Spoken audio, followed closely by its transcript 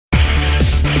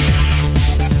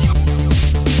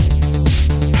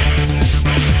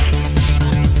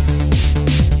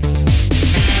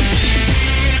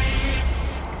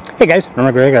Hey guys, I'm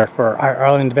McGregor for our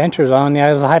Island Adventures on the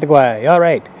Isles of Haida Gwaii.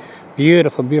 Alright,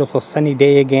 beautiful, beautiful sunny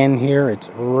day again here. It's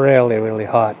really, really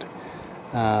hot.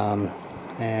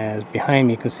 As behind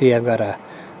me you can see I've got a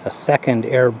second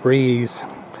air breeze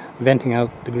venting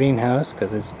out the greenhouse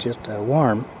because it's just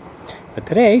warm. But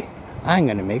today I'm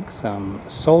going to make some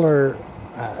solar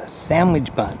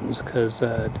sandwich buns because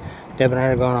Deb and I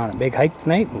are going on a big hike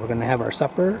tonight and we're going to have our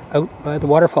supper out by the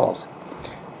waterfalls.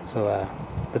 So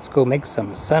let's go make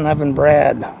some SunOven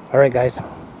bread. Alright guys.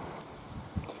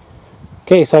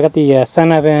 Okay, so I got the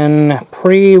SunOven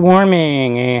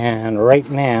pre-warming, and right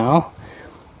now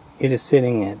it is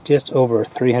sitting at just over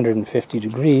 350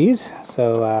 degrees.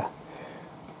 So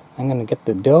I'm going to get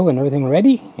the dough and everything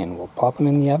ready and we'll pop them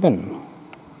in the oven.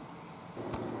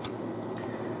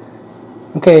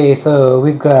 Okay, so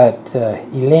we've got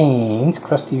Elaine's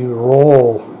crusty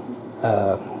roll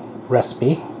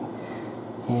recipe,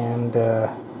 and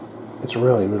it's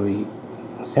really, really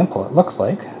simple, it looks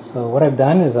like. So what I've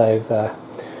done is I've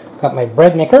got my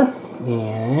bread maker,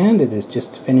 and it has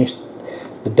just finished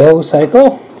the dough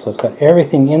cycle, so it's got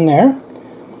everything in there,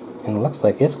 and it looks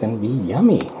like it's going to be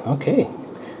yummy. Okay,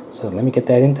 so let me get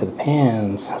that into the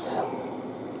pans.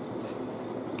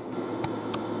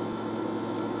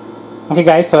 Okay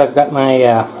guys, so I've got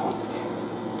my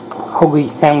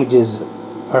hoagie sandwiches,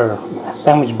 or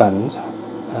sandwich buns,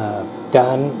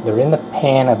 done. They're in the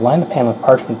pan. I've lined the pan with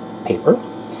parchment paper,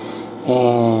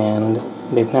 and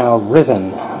they've now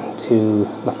risen to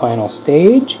the final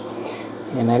stage.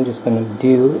 And I'm just going to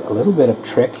do a little bit of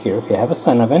trick here. If you have a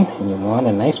SunOven and you want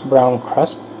a nice brown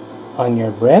crust on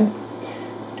your bread,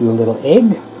 do a little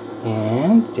egg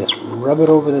and just rub it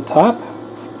over the top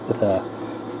with a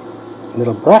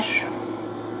little brush,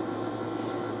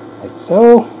 like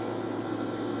so.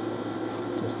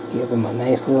 Just give them a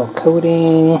nice little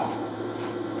coating.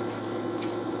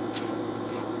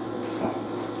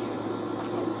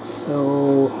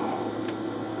 So,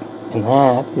 and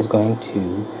that is going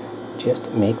to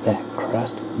just make that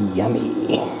crust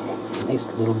yummy. Nice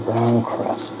little brown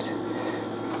crust.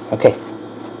 Okay,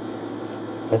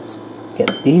 let's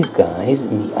get these guys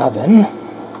in the oven,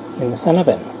 in the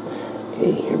SunOven.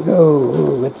 Okay, here we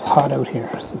go. It's hot out here.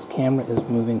 This camera is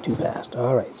moving too fast.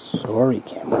 Alright, sorry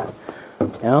camera.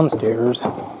 Downstairs.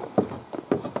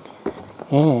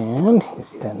 And you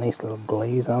see that nice little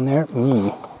glaze on there?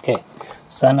 Okay.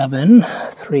 SunOven,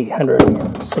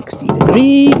 360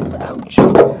 degrees, ouch,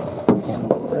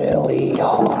 and really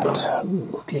hot. Ooh,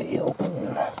 okay,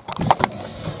 open.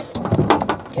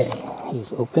 Okay,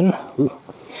 he's open. Ooh.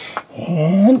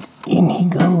 And in he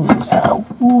goes. Oh,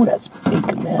 ooh, that's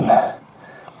big, man.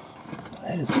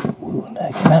 That is, ooh,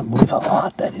 I cannot believe how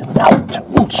hot that is. Ouch,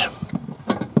 ouch.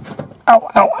 Ow,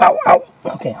 ow, ow, ow.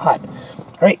 Okay, hot.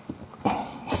 All right.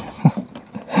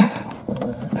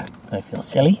 I feel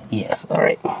silly? Yes.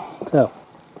 Alright. So,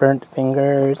 burnt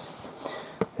fingers.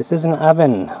 This is an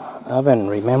oven.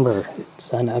 Remember,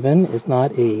 SunOven is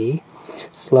not a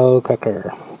slow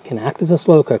cooker. It can act as a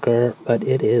slow cooker, but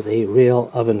it is a real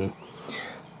oven.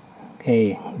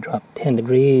 Okay, drop 10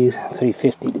 degrees,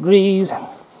 350 degrees.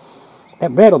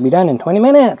 That bread will be done in 20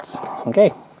 minutes.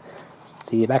 Okay,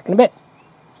 see you back in a bit.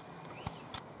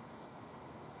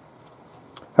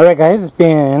 Alright guys, it's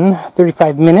been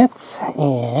 35 minutes,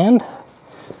 and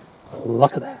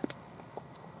look at that.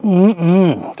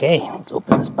 Okay, let's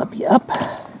open this puppy up,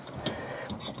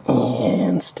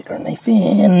 and stick our knife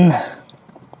in.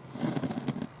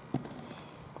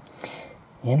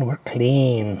 And we're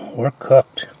clean, we're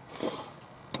cooked.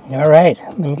 Alright,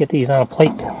 let me get these on a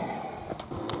plate.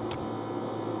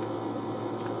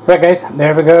 Alright guys,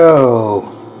 there we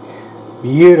go.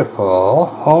 Beautiful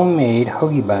homemade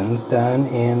hoagie buns done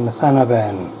in the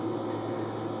SunOven.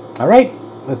 Alright,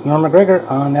 this is Norm McGregor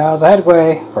on the Isles of Haida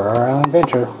Gwaii for our island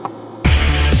adventure.